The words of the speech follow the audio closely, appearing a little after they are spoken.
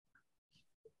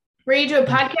Ready to do a Uh,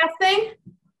 podcast thing?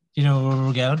 you know where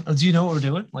we're going? Do you know what we're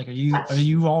doing? Like, are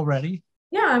you all ready?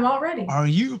 Yeah, I'm all ready. Are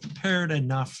you prepared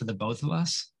enough for the both of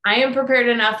us? I am prepared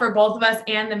enough for both of us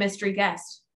and the mystery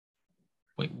guest.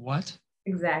 Wait, what?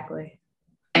 Exactly.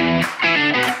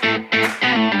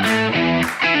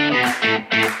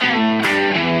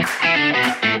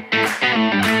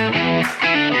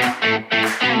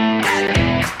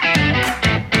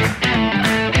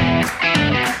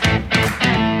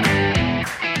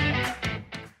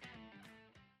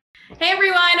 Hey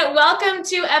everyone, welcome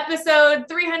to episode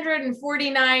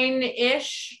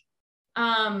 349-ish.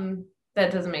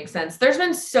 That doesn't make sense. There's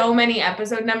been so many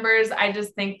episode numbers. I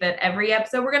just think that every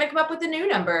episode we're going to come up with a new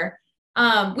number.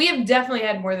 We have definitely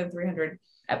had more than 300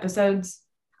 episodes.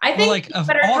 I Well, think like of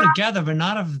better all talk. together, but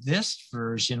not of this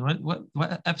version. What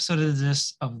episode is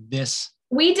this of this?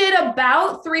 We did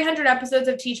about 300 episodes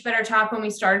of Teach Better Talk when we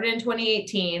started in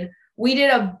 2018. We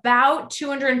did about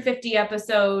 250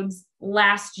 episodes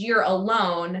last year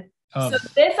alone. So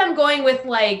Of this I'm going with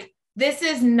this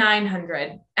is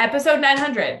 900, episode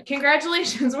 900.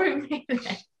 Congratulations, we made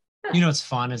it. what's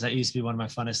fun is that used to be one of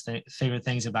my favorite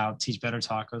things about Teach Better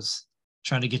Talk was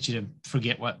trying to get you to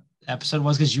forget what episode it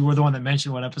was because you were the one that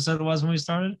mentioned what episode it was when we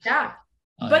started. Yeah.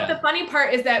 Oh, But yeah. the funny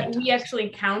part is that we actually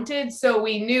counted, so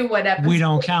we knew what episode. We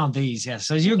don't count these, yes.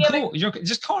 So you're Yeah, cool. You're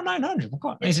just call 900.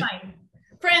 We'll it's fine.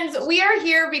 Friends, we are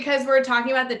here because we're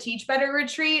talking about the Teach Better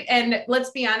retreat. And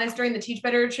let's be honest, during the Teach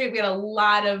Better retreat, we had a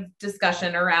lot of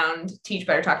discussion around Teach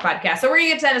Better Talk podcast. So we're going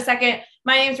to get to that in a second.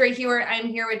 My name's Ray Hewart. I'm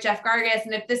here with Jeff Gargas.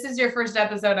 And if this is your first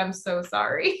episode, I'm so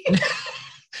sorry.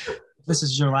 This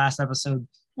is your last episode.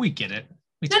 We get it.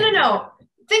 No.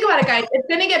 Think about it, guys. It's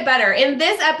going to get better. In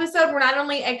this episode, we're not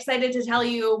only excited to tell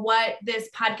you what this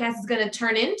podcast is going to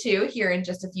turn into here in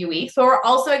just a few weeks, but we're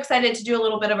also excited to do a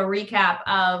little bit of a recap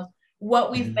of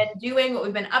what we've been doing, what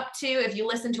we've been up to. If you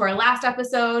listened to our last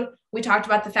episode, we talked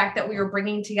about the fact that we were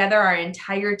bringing together our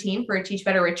entire team for a Teach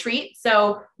Better retreat.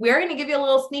 So we're going to give you a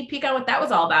little sneak peek on what that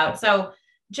was all about. So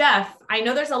Jeff, I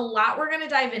know there's a lot we're going to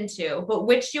dive into, but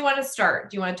which do you want to start?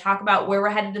 Do you want to talk about where we're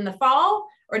headed in the fall,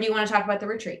 or do you want to talk about the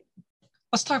retreat?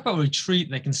 Let's talk about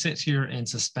retreat. They can sit here in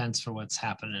suspense for what's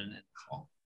happening in the fall.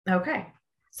 Okay.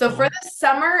 So for the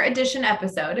summer edition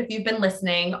episode, if you've been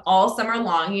listening all summer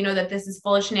long, you know that this is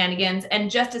full of shenanigans and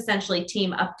just essentially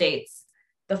team updates.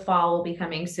 The fall will be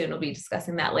coming soon. We'll be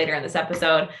discussing that later in this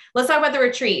episode. Let's talk about the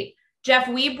retreat. Jeff,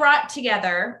 we brought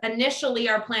together, initially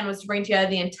our plan was to bring together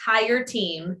the entire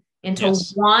team into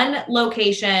one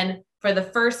location for the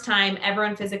first time,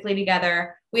 everyone physically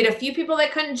together. We had a few people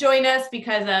that couldn't join us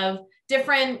because of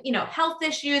different, health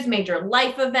issues, major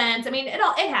life events. I mean, it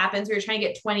happens. We were trying to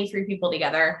get 23 people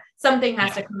together. Something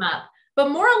has to come up. But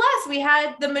more or less, we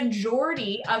had the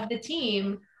majority of the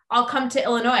team all come to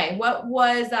Illinois. What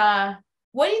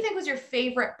do you think was your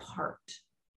favorite part?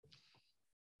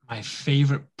 My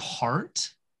favorite part?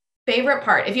 Favorite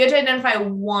part. If you had to identify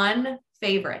one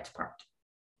favorite part.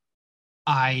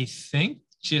 I think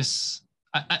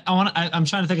I'm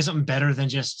trying to think of something better than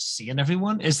just seeing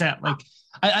everyone. Is that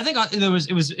I think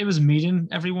it was meeting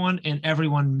everyone and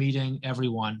everyone meeting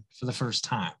everyone for the first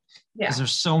time. Yeah. Because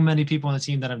there's so many people on the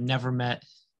team that have never met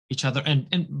each other.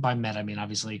 And by met, I mean,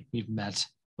 obviously we've met,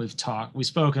 we've talked, we've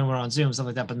spoken, we're on Zoom, stuff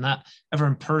like that, but not ever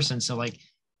in person. So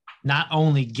not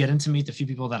only getting to meet the few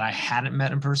people that I hadn't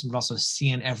met in person, but also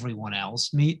seeing everyone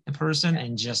else meet in person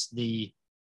and just we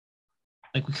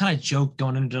kind of joked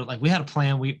going into we had a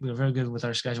plan. We were very good with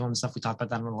our schedule and stuff. We talked about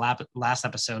that in the last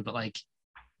episode, but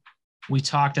we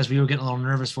talked as we were getting a little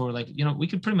nervous for we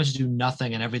could pretty much do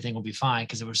nothing and everything will be fine.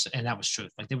 And that was true.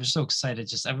 They were so excited,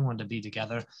 just everyone to be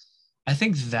together. I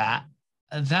think that,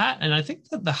 and I think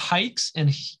that the hikes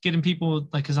and getting people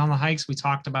cause on the hikes, we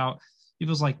talked about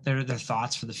people's their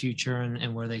thoughts for the future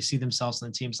and where they see themselves in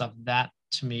the team stuff. That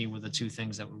to me were the two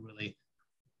things that would really,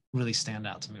 really stand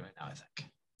out to me right now, I think.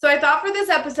 So I thought for this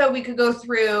episode, we could go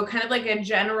through kind of a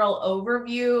general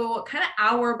overview, kind of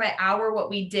hour by hour what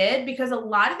we did, because a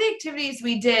lot of the activities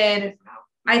we did,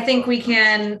 I think we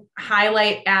can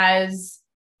highlight as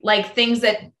things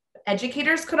that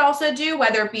educators could also do,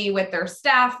 whether it be with their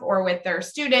staff or with their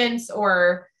students,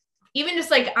 or even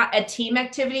just a team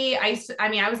activity. I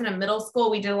was in a middle school.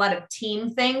 We did a lot of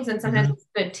team things and sometimes it's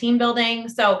good team building.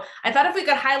 So I thought if we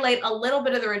could highlight a little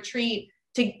bit of the retreat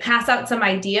to pass out some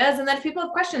ideas. And then if people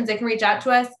have questions, they can reach out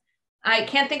to us. I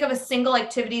can't think of a single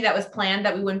activity that was planned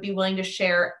that we wouldn't be willing to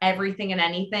share everything and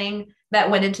anything that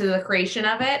went into the creation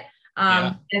of it.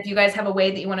 And if you guys have a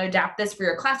way that you want to adapt this for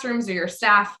your classrooms or your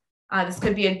staff, this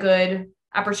could be a good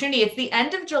opportunity. It's the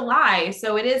end of July,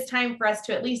 so it is time for us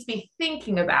to at least be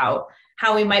thinking about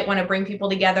how we might want to bring people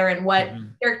together and what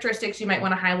Mhm. characteristics you might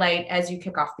want to highlight as you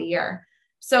kick off the year.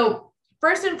 So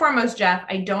first and foremost, Jeff,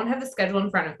 I don't have the schedule in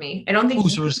front of me. I don't think Oh,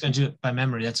 so we're just gonna do it by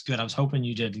memory. That's good. I was hoping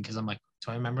you did because I'm like,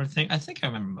 do I remember everything? I think I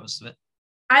remember most of it.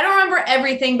 I don't remember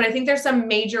everything, but I think there's some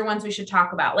major ones we should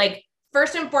talk about. Like,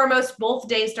 first and foremost, both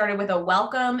days started with a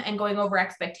welcome and going over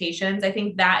expectations. I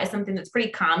think that is something that's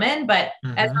pretty common, but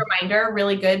as a Mhm. reminder,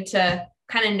 really good to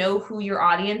kind of know who your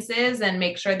audience is and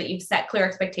make sure that you've set clear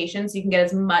expectations so you can get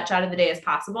as much out of the day as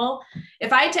possible.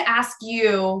 If I had to ask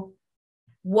you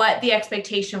what the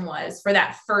expectation was for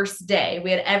that first day,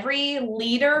 we had every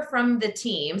leader from the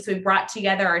team. So we brought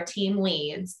together our team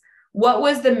leads. What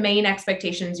was the main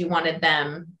expectations you wanted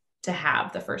them to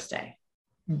have the first day?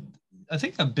 I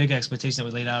think the big expectation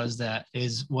that we laid out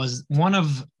was one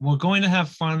of, we're going to have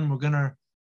fun, we're gonna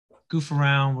goof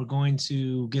around, we're going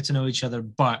to get to know each other,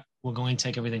 but we're going to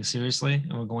take everything seriously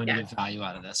and we're going to get value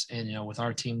out of this. And with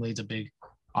our team leads,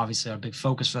 obviously our big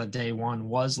focus for that day one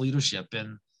was leadership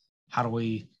and how do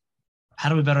we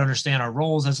better understand our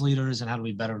roles as leaders and how do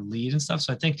we better lead and stuff.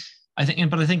 So I think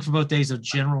for both days, the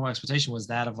general expectation was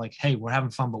that of like, hey, we're having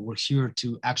fun, but we're here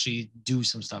to actually do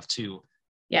some stuff too.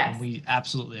 Yes. And we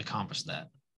absolutely accomplished that.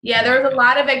 Yeah, there was a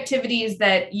lot of activities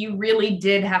that you really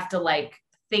did have to like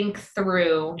think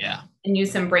through and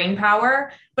use some brain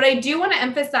power. But I do want to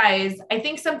emphasize, I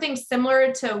think something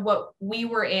similar to what we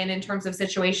were in terms of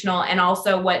situational and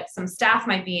also what some staff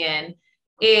might be in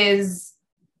is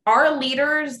our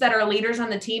leaders that are leaders on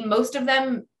the team, most of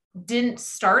them didn't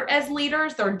start as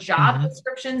leaders. Their job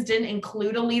descriptions didn't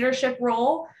include a leadership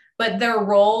role, but their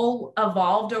role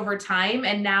evolved over time.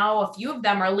 And now a few of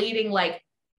them are leading like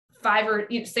 5 or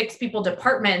 6 people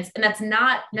departments. And that's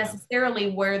not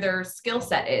necessarily where their skill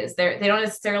set is. They don't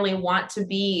necessarily want to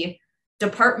be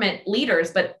department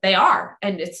leaders, but they are.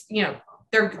 And it's,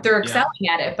 they're excelling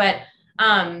at it. But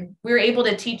we were able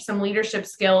to teach some leadership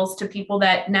skills to people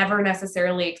that never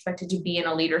necessarily expected to be in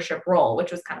a leadership role,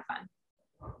 which was kind of fun.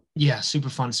 Yeah, super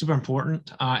fun, super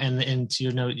important. And to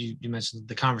your note, you mentioned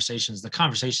the conversations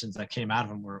that came out of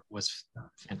them was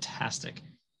fantastic.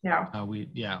 Yeah. And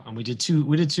we did two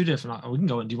different, we can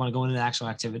go, do you want to go into the actual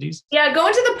activities? Yeah, go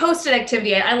into the posted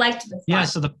activity. I liked this one. Yeah,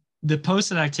 so the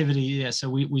posted activity, so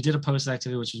we did a posted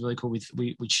activity, which was really cool.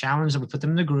 We challenged them, we put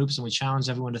them into groups and we challenged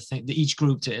everyone to think, each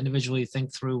group to individually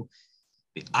think through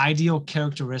the ideal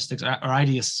characteristics or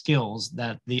ideal skills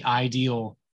that the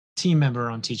ideal team member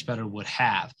on Teach Better would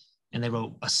have. And they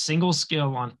wrote a single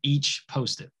skill on each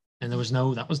post-it. And there was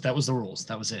that was the rules.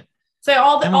 That was it. So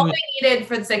all they needed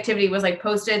for this activity was like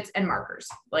Post-its and markers.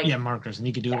 Markers. And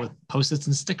you could do it with Post-its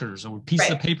and stickers or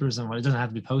pieces of papers and it doesn't have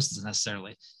to be Post-its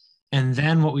necessarily. And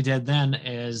then what we did then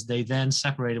is they then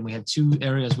separated and we had 2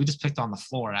 areas. We just picked on the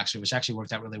floor which actually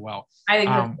worked out really well. I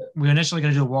think we were initially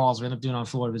going to do walls. We ended up doing on the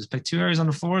floor. We just picked 2 areas on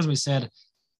the floors. We said,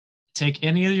 take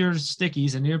any of your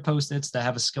stickies and your Post-its that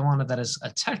have a skill on it that is a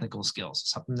technical skill,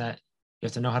 something that you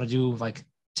have to know how to do, like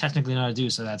technically know how to do.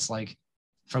 So that's like,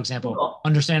 for example,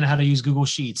 understanding how to use Google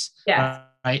Sheets,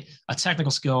 right? A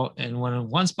technical skill in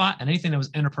one spot, and anything that was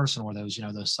interpersonal,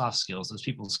 or those soft skills, those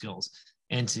people skills,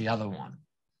 into the other one.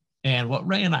 And what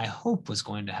Ray and I hope was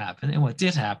going to happen, and what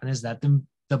did happen, is that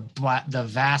the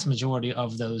vast majority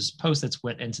of those Post-its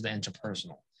went into the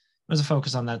interpersonal. There's a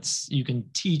focus on that. You can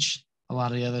teach a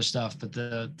lot of the other stuff, but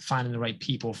finding the right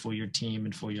people for your team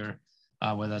and for your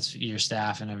whether that's your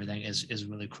staff and everything is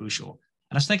really crucial.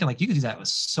 And I was thinking, like, you could do that with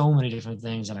so many different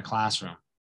things in a classroom.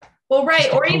 Well,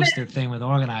 right. Or even their thing with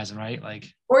organizing, right?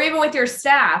 Like, or even with your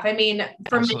staff. I mean,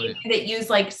 for me that use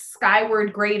like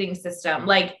Skyward grading system,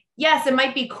 like, yes, it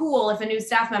might be cool if a new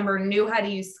staff member knew how to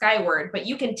use Skyward, but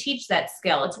you can teach that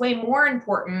skill. It's way more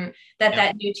important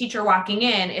that new teacher walking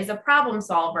in is a problem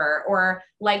solver or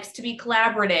likes to be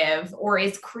collaborative or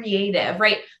is creative,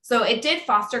 right? So it did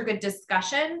foster good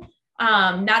discussion.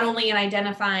 Not only in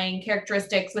identifying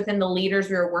characteristics within the leaders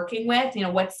we were working with,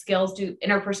 what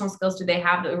interpersonal skills do they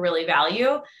have that we really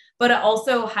value, but it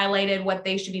also highlighted what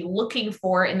they should be looking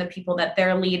for in the people that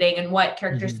they're leading and what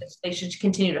characteristics they should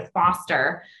continue to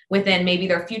foster within maybe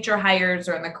their future hires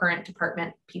or in the current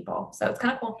department people. So it's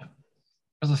kind of cool. It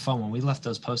was a fun one. We left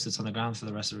those Post-its on the ground for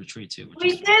the rest of the retreat too.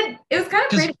 We did. It was kind of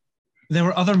crazy. There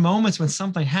were other moments when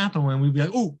something happened when we'd be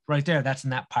like, oh, right there, that's in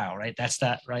that pile, right? That's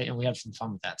that, right? And we had some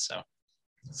fun with that. So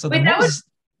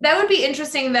that would be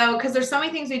interesting though, because there's so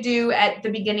many things we do at the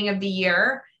beginning of the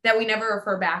year that we never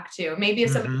refer back to. Maybe if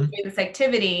somebody doing this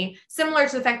activity, similar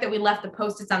to the fact that we left the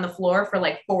Post-its on the floor for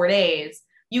like 4 days,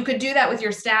 you could do that with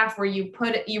your staff where you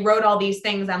wrote all these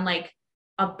things on like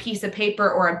a piece of paper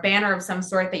or a banner of some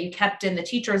sort that you kept in the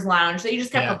teacher's lounge that you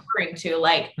just kept referring to,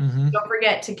 like, don't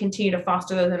forget to continue to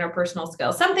foster those interpersonal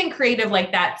skills, something creative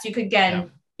like that. So you could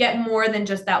get more than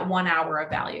just that 1 hour of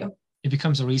value. It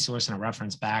becomes a resource and a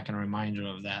reference back and a reminder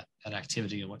of that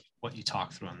activity and what you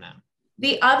talk through on that.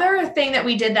 The other thing that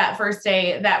we did that first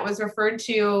day that was referred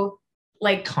to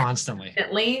like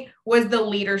constantly was the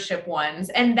leadership ones.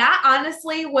 And that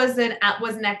honestly was an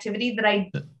activity that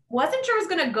I wasn't sure was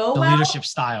going to go well. The leadership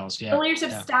styles. Yeah. The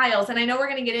leadership styles. And I know we're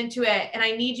going to get into it and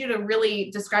I need you to really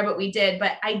describe what we did,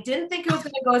 but I didn't think it was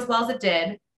going to go as well as it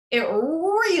did. It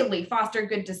really fostered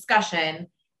good discussion.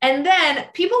 And then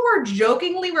people were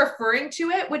jokingly referring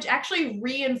to it, which actually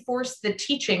reinforced the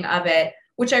teaching of it,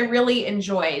 which I really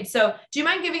enjoyed. So do you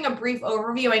mind giving a brief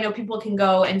overview? I know people can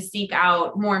go and seek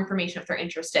out more information if they're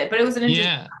interested, but it was an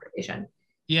interesting conversation.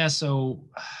 Yeah. So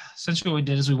essentially what we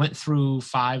did is we went through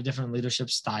 5 different leadership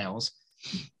styles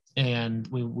and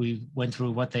we went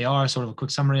through what they are, sort of a quick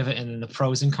summary of it, and then the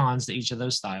pros and cons to each of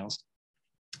those styles.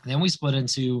 And then we split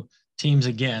into teams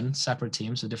again, separate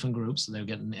teams, so different groups. So they're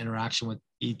getting interaction with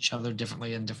each other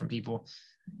differently and different people.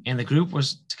 And the group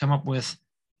was to come up with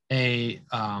a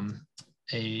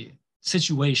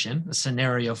situation, a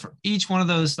scenario for each one of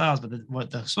those styles. But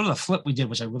the sort of the flip we did,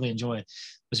 which I really enjoyed,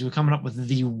 was we were coming up with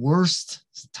the worst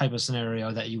type of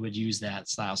scenario that you would use that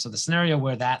style. So the scenario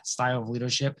where that style of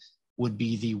leadership would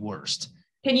be the worst.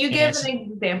 Can you give an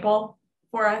example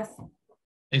for us?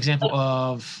 Example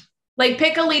of? Like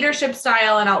pick a leadership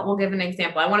style and we'll give an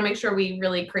example. I want to make sure we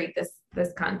really create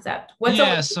this concept.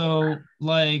 So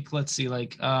like, let's see,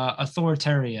 like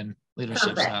authoritarian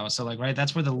leadership style. So like, right,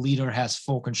 that's where the leader has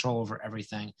full control over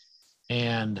everything.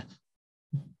 And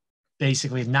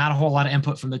basically not a whole lot of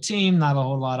input from the team, not a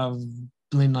whole lot of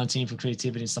leaning on the team for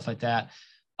creativity and stuff like that.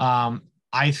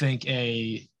 I think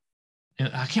I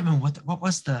can't remember what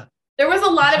was there was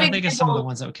a lot of I think it's some of the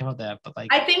ones that came up there, but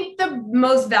like, I think the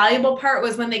most valuable part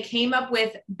was when they came up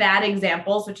with bad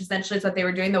examples, which essentially is what they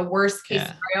were doing, the worst case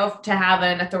scenario to have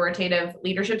an authoritative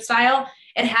leadership style.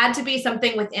 It had to be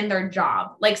something within their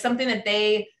job, like something that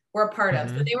they were a part of.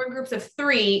 So they were in groups of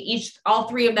 3, all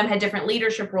 3 of them had different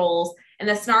leadership roles. And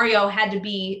the scenario had to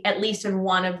be at least in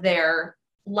one of their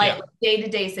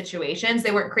day-to-day situations.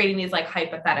 They weren't creating these like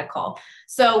hypothetical.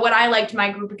 So what I liked, my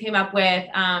group came up with,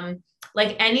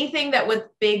 like anything that was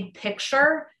big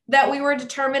picture that we were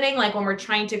determining, like when we're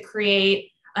trying to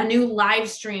create a new live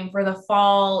stream for the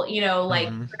fall,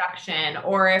 production,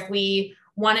 or if we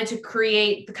wanted to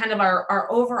create the kind of our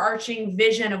overarching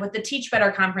vision of what the Teach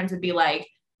Better conference would be like,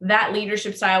 that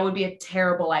leadership style would be a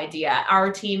terrible idea.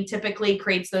 Our team typically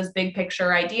creates those big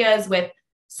picture ideas with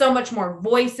so much more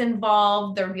voice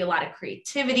involved. There would be a lot of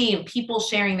creativity and people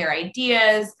sharing their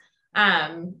ideas.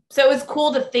 So it was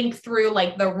cool to think through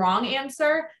like the wrong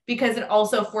answer because it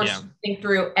also forced you to think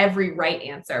through every right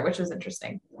answer, which was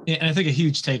interesting. Yeah, and I think a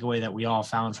huge takeaway that we all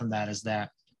found from that is that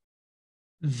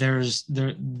there's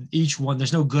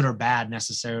no good or bad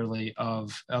necessarily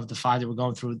of the 5 that we're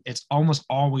going through. It's almost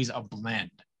always a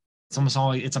blend. It's almost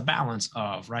always, it's a balance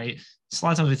of, right? So a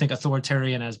lot of times we think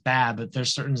authoritarian as bad, but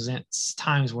there's certain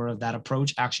times where that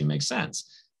approach actually makes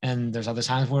sense. And there's other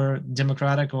times where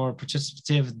democratic or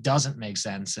participative doesn't make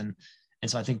sense. And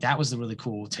so I think that was the really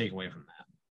cool takeaway from that.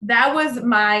 That was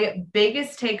my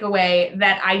biggest takeaway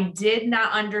that I did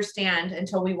not understand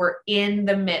until we were in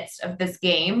the midst of this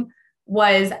game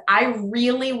was I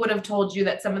really would have told you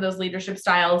that some of those leadership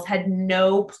styles had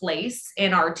no place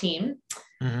in our team.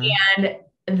 And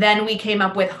then we came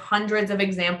up with hundreds of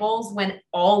examples when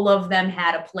all of them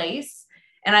had a place.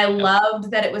 And I loved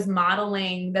that it was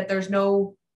modeling that there's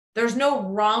no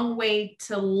wrong way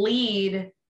to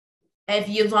lead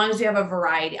as long as you have a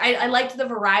variety. I liked the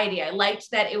variety. I liked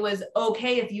that it was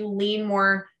okay if you lean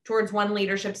more towards one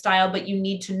leadership style, but you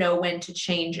need to know when to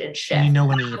change and shift. And you know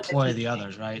when to deploy the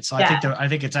others, right? So I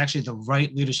think it's actually the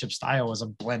right leadership style is a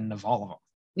blend of all of them.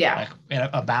 Yeah. Like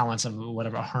a balance of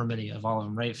whatever, a harmony of all of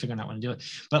them, right? Figuring out when to do it.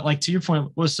 But like to your point,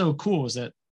 what was so cool is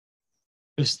that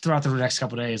it was throughout the next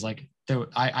couple of days, like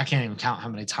I can't even count how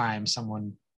many times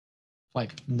someone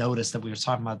like noticed that we were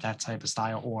talking about that type of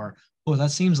style or, oh,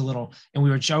 that seems a little, and we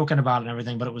were joking about it and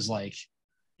everything, but it was like,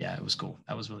 yeah, it was cool.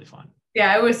 That was really fun.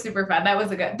 Yeah, it was super fun. That was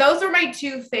those were my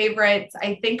 2 favorites.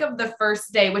 I think of the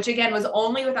first day, which again was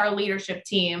only with our leadership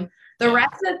team. The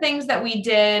rest of the things that we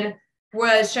did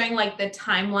was showing like the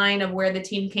timeline of where the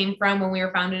team came from when we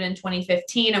were founded in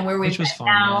 2015 and where we've been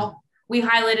now. We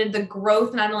highlighted the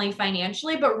growth, not only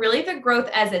financially, but really the growth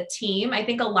as a team. I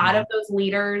think a lot of those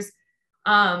leaders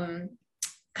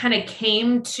kind of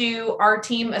came to our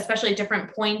team, especially at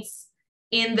different points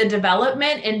in the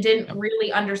development and didn't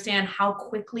really understand how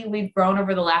quickly we've grown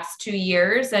over the last 2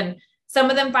 years. And some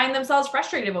of them find themselves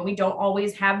frustrated when we don't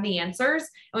always have the answers.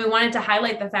 And we wanted to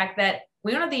highlight the fact that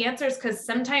we don't have the answers because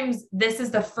sometimes this is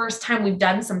the first time we've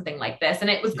done something like this. And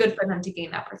it was good for them to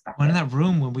gain that perspective. When in that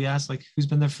room, when we asked like who's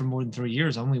been there for more than 3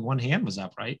 years, only one hand was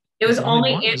up, right? It was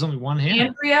only one hand.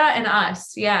 Andrea and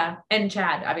us. Yeah. And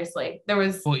Chad, obviously. There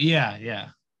was. Well, yeah.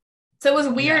 So it was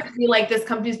weird to be like, this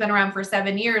company's been around for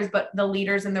 7 years, but the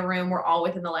leaders in the room were all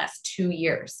within the last 2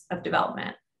 years of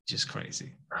development. Just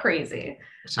crazy.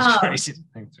 It's just crazy to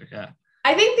think through. Yeah.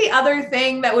 I think the other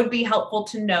thing that would be helpful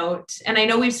to note, and I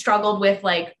know we've struggled with,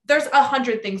 like, there's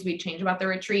 100 things we change about the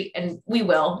retreat, and we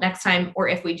will next time, or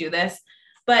if we do this,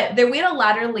 but we had a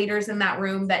lot of leaders in that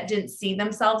room that didn't see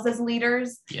themselves as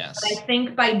leaders. Yes. But I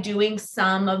think by doing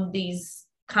some of these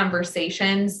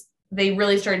conversations, they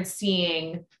really started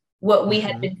seeing what we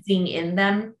had been seeing in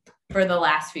them for the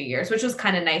last few years, which was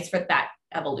kind of nice for that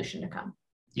evolution to come.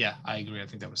 Yeah, I agree. I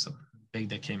think that was something big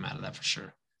that came out of that for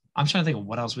sure. I'm trying to think of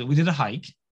what else. We did a hike.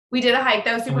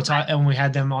 That was super fun. And we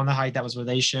had them on the hike. That was where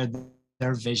they shared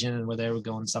their vision and where they were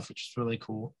going and stuff, which was really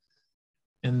cool.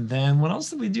 And then what else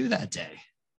did we do that day?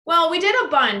 Well, we did a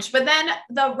bunch, but then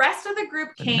the rest of the group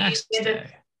came. We had a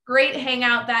great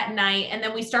hangout that night. And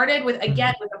then we started with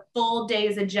a full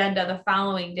day's agenda the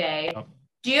following day. Oh.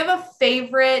 Do you have a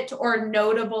favorite or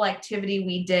notable activity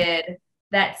we did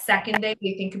that second day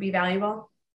you think could be valuable?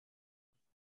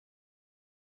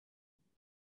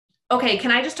 Okay,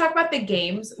 can I just talk about the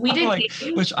games? We did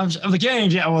games. The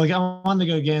games, yeah. Well, like, I wanted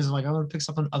to go to games. I'm like, I want to pick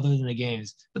something other than the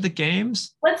games. But the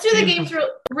games? Let's do the games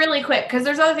really quick because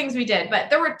there's other things we did.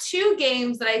 But there were 2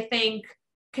 games that I think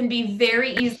can be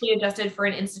very easily adjusted for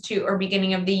an institute or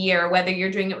beginning of the year, whether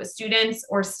you're doing it with students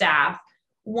or staff.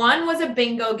 One was a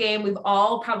bingo game. We've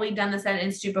all probably done this at an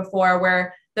institute before,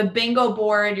 where the bingo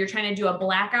board, you're trying to do a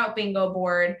blackout bingo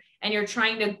board, and you're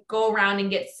trying to go around and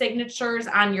get signatures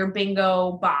on your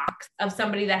bingo box of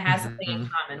somebody that has something in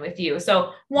common with you.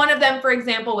 So one of them, for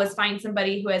example, was find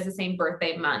somebody who has the same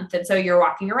birthday month. And so you're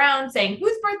walking around saying,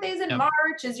 whose birthday is in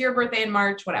March? Is your birthday in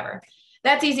March? Whatever.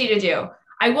 That's easy to do.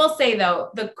 I will say, though,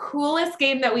 the coolest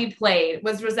game that we played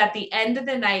was at the end of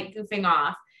the night, goofing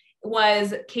off,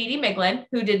 was Katie Miglin,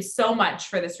 who did so much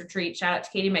for this retreat. Shout out to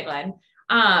Katie Miglin.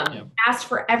 Asked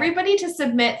for everybody to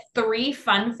submit 3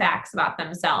 fun facts about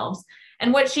themselves.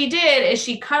 And what she did is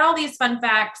she cut all these fun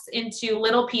facts into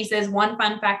little pieces, 1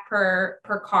 fun fact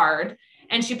per card.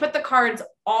 And she put the cards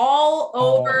all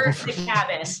over the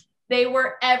cabin. They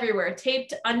were everywhere,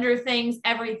 taped under things,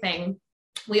 everything.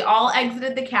 We all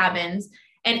exited the cabins.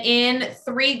 And in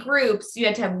 3 groups, you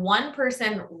had to have 1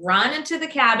 person run into the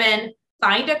cabin,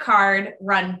 find a card,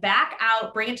 run back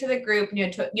out, bring it to the group, and you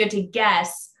had to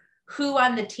guess who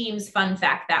on the team's fun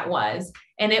fact that was.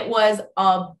 And it was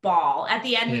a ball. At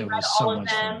the end, we read all of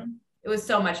them. Fun. It was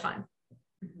so much fun.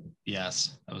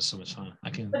 Yes, that was so much fun. I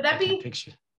can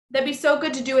picture. That'd be so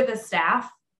good to do with the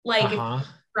staff. Like if you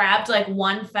grabbed like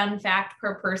 1 fun fact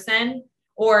per person,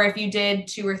 or if you did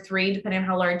 2 or 3, depending on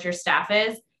how large your staff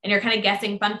is, and you're kind of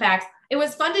guessing fun facts. It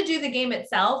was fun to do the game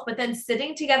itself, but then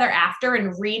sitting together after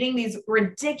and reading these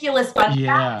ridiculous fun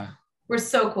facts were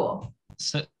so cool.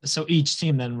 So each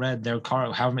team then read their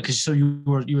card, because you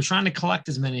were trying to collect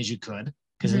as many as you could,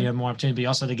 because then you had more opportunity, but you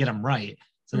also had to get them right.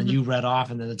 So then you read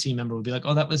off, and then the team member would be like,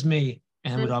 "Oh, that was me,"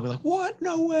 and we'd all be like, "What?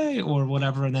 No way!" or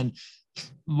whatever. And then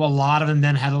a lot of them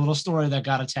then had a little story that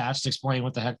got attached to explain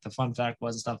what the heck the fun fact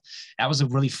was and stuff. That was a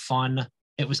really fun.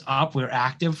 It was up. We were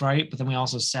active, right? But then we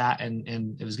also sat and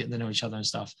it was getting to know each other and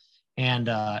stuff. And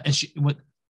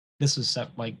this was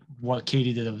like what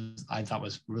Katie did, I thought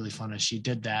was really fun. As she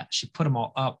did that, she put them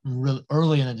all up really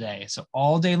early in the day. So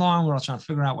all day long, we're all trying to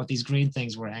figure out what these green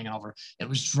things were hanging over. It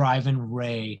was driving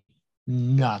Ray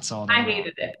nuts all day. I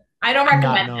hated it. I don't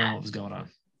recommend not knowing that. What was going on.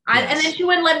 And then she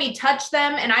wouldn't let me touch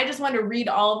them, and I just wanted to read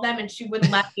all of them, and she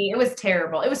wouldn't let me. It was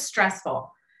terrible. It was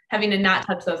stressful having to not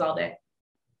touch those all day.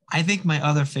 I think my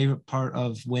other favorite part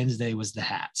of Wednesday was the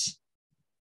hats.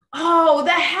 Oh,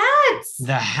 the hats.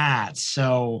 The hats.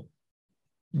 So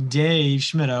Dave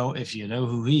Schmittou, if you know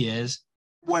who he is,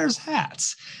 wears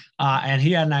hats. And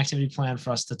he had an activity plan for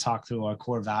us to talk through our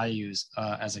core values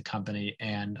as a company.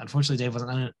 And unfortunately, Dave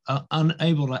wasn't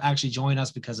unable to actually join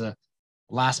us because of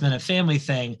last minute family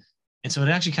thing. And so it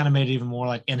actually kind of made it even more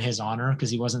like in his honor, because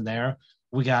he wasn't there.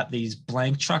 We got these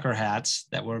blank trucker hats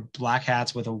that were black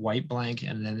hats with a white blank.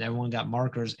 And then everyone got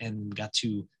markers and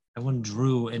everyone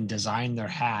drew and designed their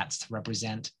hats to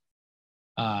represent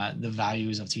the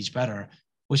values of Teach Better,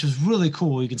 which was really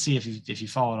cool. You can see if you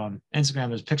follow it on Instagram,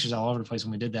 there's pictures all over the place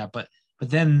when we did that. But But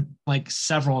then like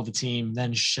several of the team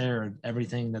then shared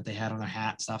everything that they had on their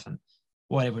hat and stuff, and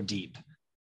boy, they were deep.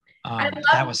 I That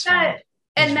love was that. fun.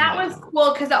 And that Really was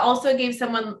cool because it also gave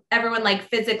everyone like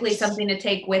physically something to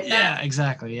take with them. Yeah,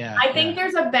 exactly. Yeah. I think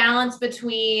there's a balance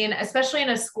between, especially in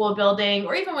a school building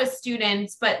or even with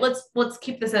students, but let's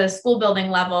keep this at a school building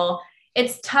level.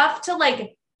 It's tough to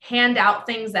like hand out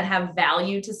things that have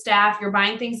value to staff. You're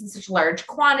buying things in such large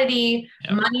quantity.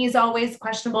 Yep. Money is always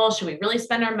questionable. Should we really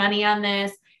spend our money on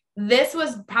this? This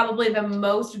was probably the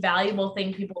most valuable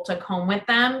thing people took home with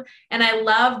them. And I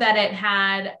love that it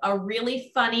had a really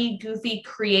funny, goofy,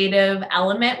 creative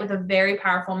element with a very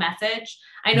powerful message.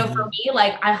 I know for me,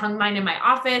 like I hung mine in my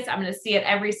office. I'm going to see it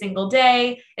every single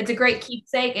day. It's a great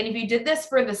keepsake. And if you did this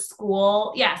for the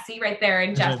school, yeah, see right there.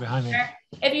 And Jeff,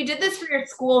 if you did this for your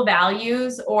school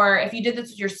values, or if you did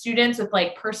this with your students with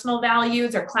like personal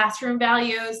values or classroom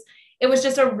values, it was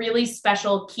just a really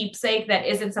special keepsake that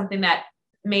isn't something that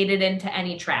made it into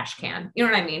any trash can. You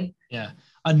know what I mean? Yeah.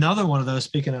 Another one of those,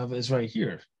 speaking of, is right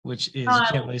here, which is, you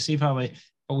can't really see probably,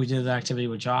 but we did the activity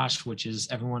with Josh, which is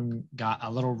everyone got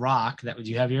a little rock. Would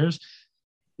you have yours?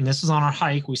 And this was on our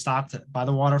hike. We stopped by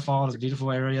the waterfall. It's a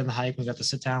beautiful area in the hike. We got to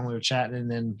sit down, we were chatting, and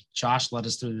then Josh led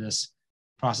us through this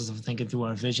process of thinking through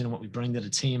our vision and what we bring to the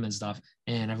team and stuff.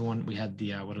 And everyone, we had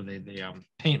the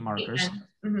paint markers,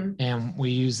 and we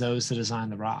use those to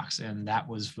design the rocks, and that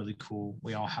was really cool.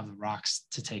 We all have the rocks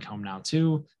to take home now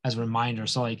too as a reminder.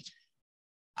 So like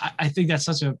I think that's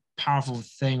such a powerful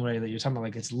thing, right, that you're talking about.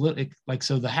 Like it's like,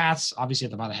 so the hats, obviously you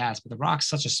have to buy the hats, but the rock's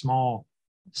such a small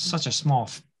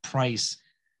price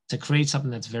to create something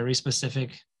that's very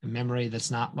specific, a memory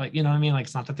that's not like, you know what I mean? Like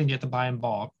it's not the thing you have to buy in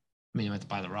bulk. I mean, you have to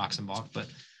buy the rocks in bulk, but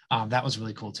that was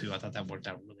really cool too. I thought that worked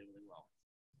out really, really well.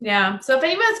 Yeah. So if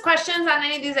anyone has questions on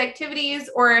any of these activities,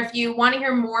 or if you want to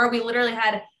hear more, we literally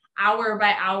had hour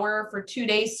by hour for 2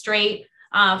 days straight,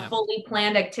 fully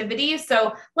planned activities.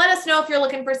 So let us know if you're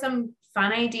looking for some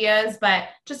fun ideas, but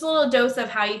just a little dose of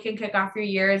how you can kick off your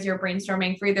year as you're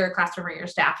brainstorming for either a classroom or your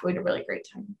staff. We had a really great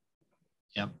time.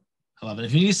 Yep. I love it.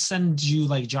 If you need to send you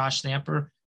like Josh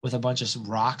Stamper with a bunch of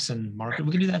rocks and marker,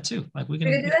 we can do that too. Like we can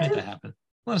make that happen.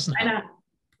 Let us know. I know.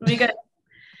 It'll be good.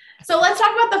 So let's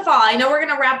talk about the fall. I know we're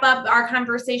going to wrap up our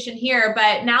conversation here,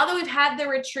 but now that we've had the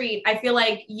retreat, I feel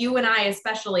like you and I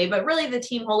especially, but really the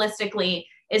team holistically,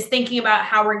 is thinking about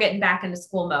how we're getting back into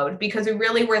school mode, because we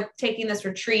really were taking this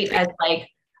retreat as like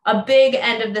a big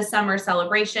end of the summer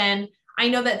celebration. I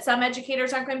know that some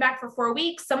educators aren't going back for 4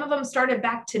 weeks. Some of them started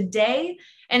back today.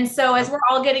 And so as we're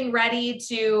all getting ready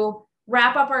to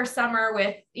wrap up our summer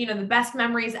with, you know, the best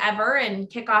memories ever and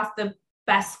kick off the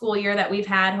best school year that we've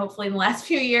had, hopefully in the last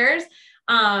few years,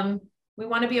 we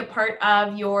want to be a part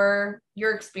of your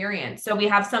experience. So we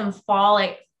have some fall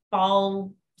live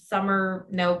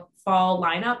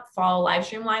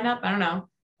stream lineup. I don't know,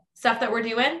 stuff that we're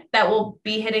doing that will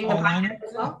be hitting fall the podcast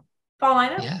as well. Fall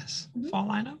lineup. Yes. Fall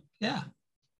lineup. Yeah.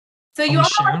 So you all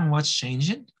sharing what's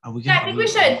changing? Are we? I think we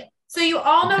should. So you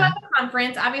all know about the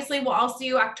conference. Obviously, we'll all see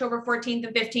you October 14th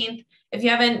and 15th. If you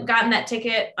haven't gotten that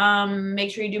ticket,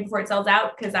 make sure you do before it sells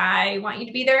out, because I want you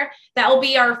to be there. That will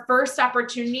be our first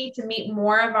opportunity to meet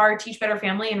more of our Teach Better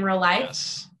family in real life.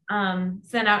 Yes.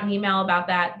 Sent out an email about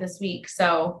that this week.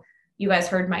 So you guys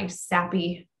heard my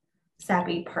sappy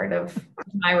part of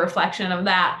my reflection of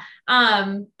that.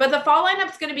 But the fall lineup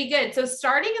is going to be good. So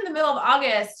starting in the middle of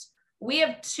August, we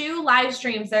have 2 live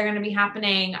streams that are going to be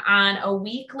happening on a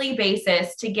weekly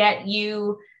basis to get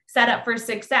you set up for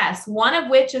success. One of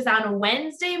which is on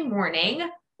Wednesday morning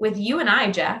with you and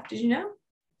I, Jeff. Did you know?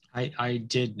 I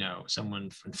did know. Someone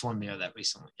informed me of that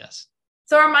recently. Yes.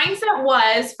 So our mindset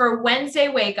was for Wednesday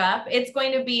Wake Up, it's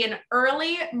going to be an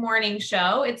early morning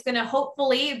show. It's going to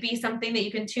hopefully be something that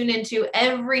you can tune into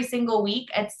every single week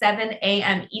at 7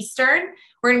 a.m. Eastern.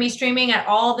 We're going to be streaming at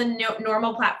all the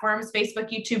normal platforms: Facebook,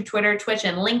 YouTube, Twitter, Twitch,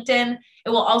 and LinkedIn. It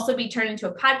will also be turned into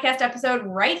a podcast episode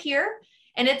right here.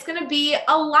 And it's going to be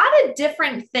a lot of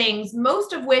different things,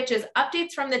 most of which is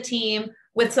updates from the team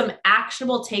with some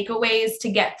actionable takeaways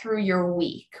to get through your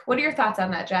week. What are your thoughts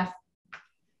on that, Jeff?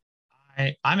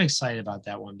 I'm excited about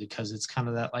that one, because it's kind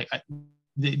of that, like,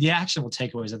 the actionable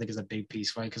takeaways, I think, is a big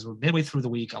piece, right? Because we're midway through the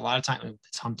week. A lot of time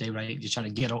it's hump day, right? You're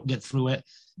trying to get through it,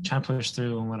 trying to push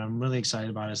through. And what I'm really excited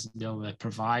about is to be able to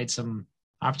provide some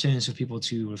opportunities for people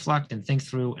to reflect and think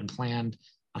through and plan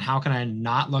on how can I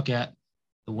not look at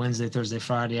the Wednesday, Thursday,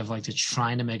 Friday of like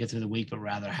trying to make it through the week, but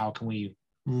rather how can we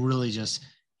really just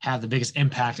have the biggest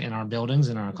impact in our buildings,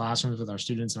 in our classrooms, with our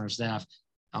students and our staff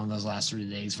on those last 3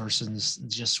 days, versus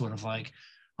just sort of like,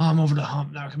 oh, I'm over the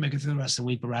hump, now I can make it through the rest of the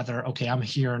week, but rather, okay, I'm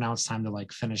here, now it's time to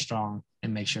like finish strong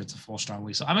and make sure it's a full strong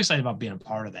week. So I'm excited about being a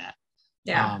part of that.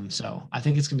 Yeah. So I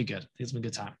think it's going to be good. I think it's been a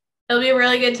good time. It'll be a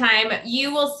really good time.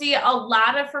 You will see a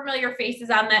lot of familiar faces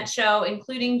on that show,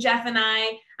 including Jeff and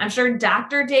I. I'm sure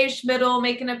Dr. Dave Schmidt will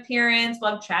make an appearance.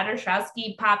 We'll have Chad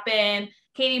Ostrowski pop in,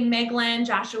 Katie Miglin,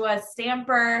 Joshua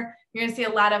Stamper. You're going to see a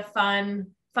lot of fun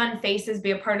faces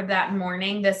be a part of that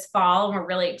morning this fall. And we're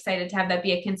really excited to have that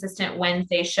be a consistent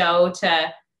Wednesday show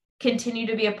to continue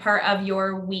to be a part of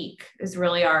your week is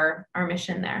really our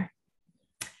mission there.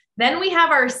 Then we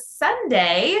have our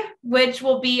Sunday, which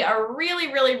will be a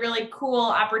really, really, really cool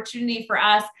opportunity for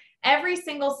us. Every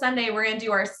single Sunday, we're going to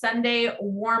do our Sunday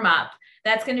warm-up.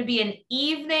 That's going to be an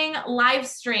evening live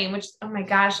stream, which, oh my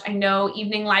gosh, I know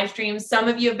evening live streams. Some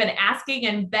of you have been asking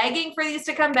and begging for these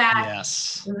to come back.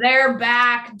 Yes. They're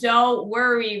back. Don't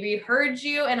worry. We heard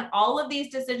you. And all of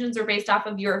these decisions are based off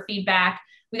of your feedback.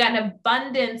 We got an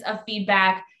abundance of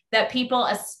feedback that people,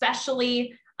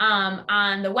 especially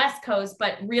on the West Coast,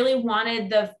 but really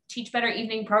wanted the Teach Better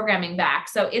evening programming back.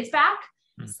 So it's back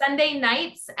Sunday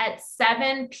nights at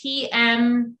 7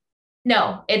 p.m.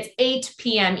 No, it's 8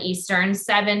 p.m. Eastern,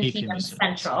 7 p.m.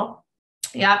 Central.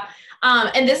 Yep.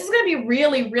 And this is going to be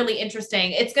really, really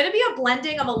interesting. It's going to be a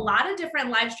blending of a lot of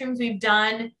different live streams we've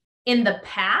done in the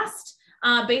past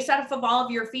based off of all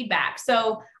of your feedback.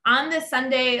 So on this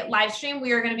Sunday live stream,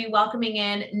 we are going to be welcoming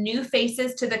in new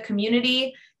faces to the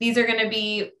community. These are going to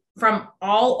be from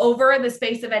all over the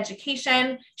space of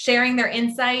education, sharing their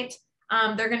insight.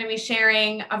 They're going to be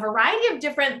sharing a variety of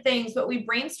different things. What we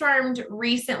brainstormed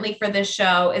recently for this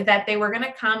show is that they were going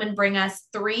to come and bring us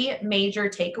 3 major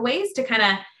takeaways to kind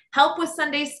of help with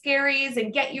Sunday scaries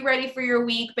and get you ready for your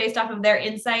week based off of their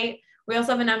insight. We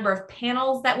also have a number of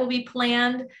panels that will be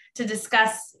planned to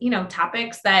discuss,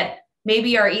 topics that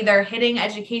maybe are either hitting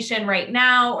education right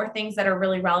now or things that are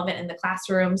really relevant in the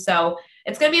classroom. So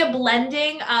it's going to be a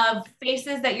blending of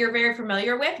faces that you're very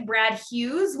familiar with. Brad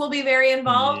Hughes will be very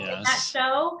involved in that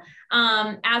show,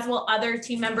 as will other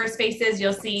team members' faces.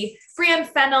 You'll see Brian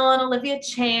Fennell and Olivia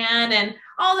Chan and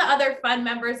all the other fun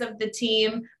members of the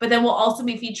team. But then we'll also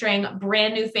be featuring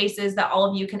brand new faces that all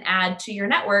of you can add to your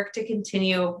network to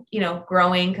continue,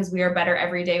 growing, because we are better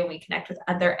every day when we connect with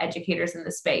other educators in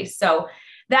the space. So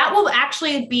that will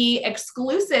actually be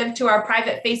exclusive to our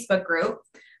private Facebook group.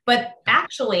 But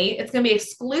actually, it's going to be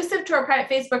exclusive to our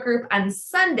private Facebook group on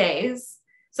Sundays.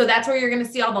 So that's where you're going to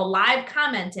see all the live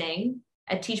commenting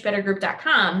at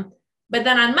teachbettergroup.com. But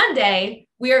then on Monday,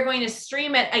 we are going to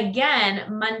stream it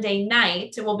again Monday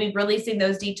night. We'll be releasing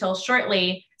those details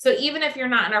shortly. So even if you're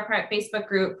not in our private Facebook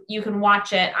group, you can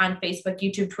watch it on Facebook,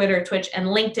 YouTube, Twitter, Twitch, and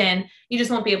LinkedIn. You just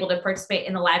won't be able to participate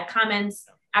in the live comments.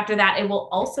 After that, it will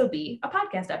also be a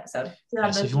podcast episode.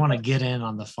 So if you want to get in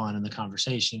on the fun and the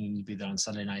conversation, you need to be there on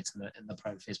Sunday nights in the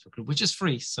private Facebook group, which is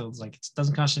free. So it's like, it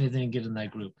doesn't cost you anything to get in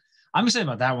that group. I'm excited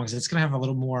about that one because it's going to have a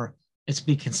little more, it's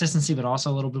be consistency, but also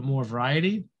a little bit more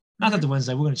variety. Not that the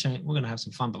Wednesday, we're going to change, we're going to have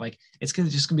some fun, but like, it's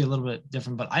just going to be a little bit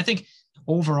different. But I think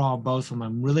overall, both of them,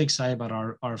 I'm really excited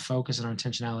about our focus and our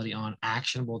intentionality on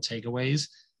actionable takeaways.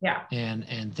 Yeah.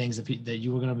 And things that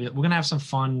you we're going to have some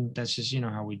fun. That's just,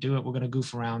 how we do it. We're going to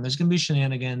goof around. There's going to be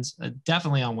shenanigans,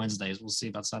 definitely on Wednesdays. We'll see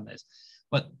about Sundays,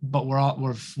 but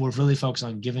we're really focused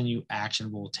on giving you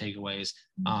actionable takeaways.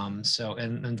 So,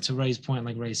 and to Ray's point,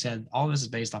 like Ray said, all this is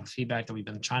based on feedback that we've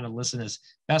been trying to listen as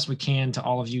best we can to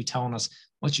all of you, telling us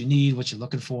what you need, what you're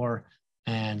looking for.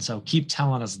 And so keep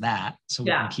telling us that so we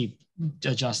can keep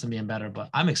adjusting, being better. But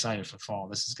I'm excited for fall.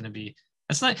 This is going to be,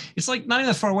 it's like not even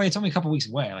that far away. It's only a couple weeks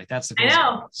away. Like that's the crazy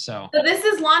part. So this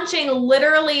is launching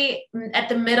literally in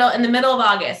the middle of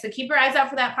August. So keep your eyes out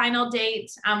for that final date.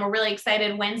 We're really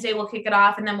excited. Wednesday we'll kick it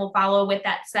off, and then we'll follow with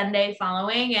that Sunday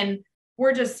following. And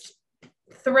we're just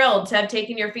thrilled to have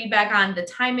taken your feedback on the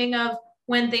timing of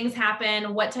when things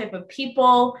happen, what type of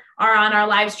people are on our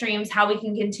live streams, how we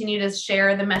can continue to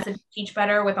share the message Teach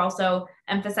Better with also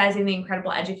emphasizing the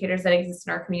incredible educators that exist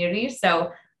in our community.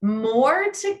 So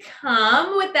more to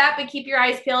come with that, but keep your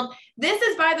eyes peeled. This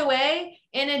is, by the way,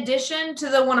 in addition to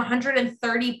the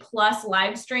 130 plus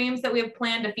live streams that we have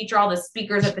planned to feature all the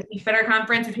speakers at the Teach Better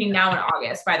conference between now and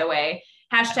August, by the way.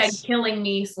 Hashtag killing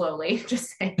me slowly.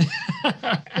 Just saying.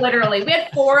 Literally. We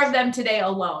had 4 of them today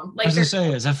alone. Like, I was going to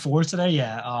say, is that 4 today?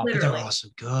 Yeah. Oh, but they're also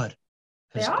good.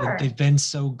 They've been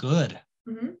so good.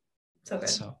 Mm-hmm. So good.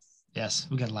 So, yes,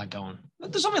 we got a lot going.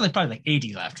 There's only probably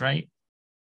 80 left, right?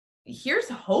 Here's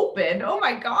hoping. Oh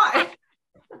my God.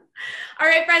 All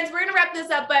right, friends, we're going to wrap this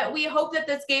up, but we hope that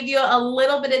this gave you a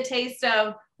little bit of taste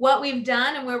of what we've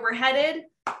done and where we're headed.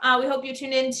 We hope you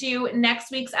tune into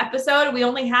next week's episode. We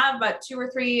only have about 2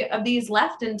 or 3 of these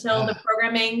left until the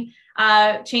programming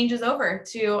changes over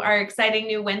to our exciting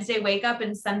new Wednesday wake up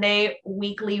and Sunday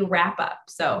weekly wrap up.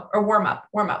 So, or warm up.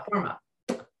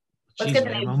 Let's get the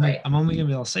names right. I'm only going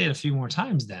to be able to say it a few more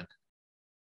times then.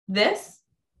 This?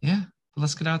 Yeah.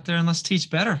 Let's get out there and let's teach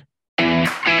better.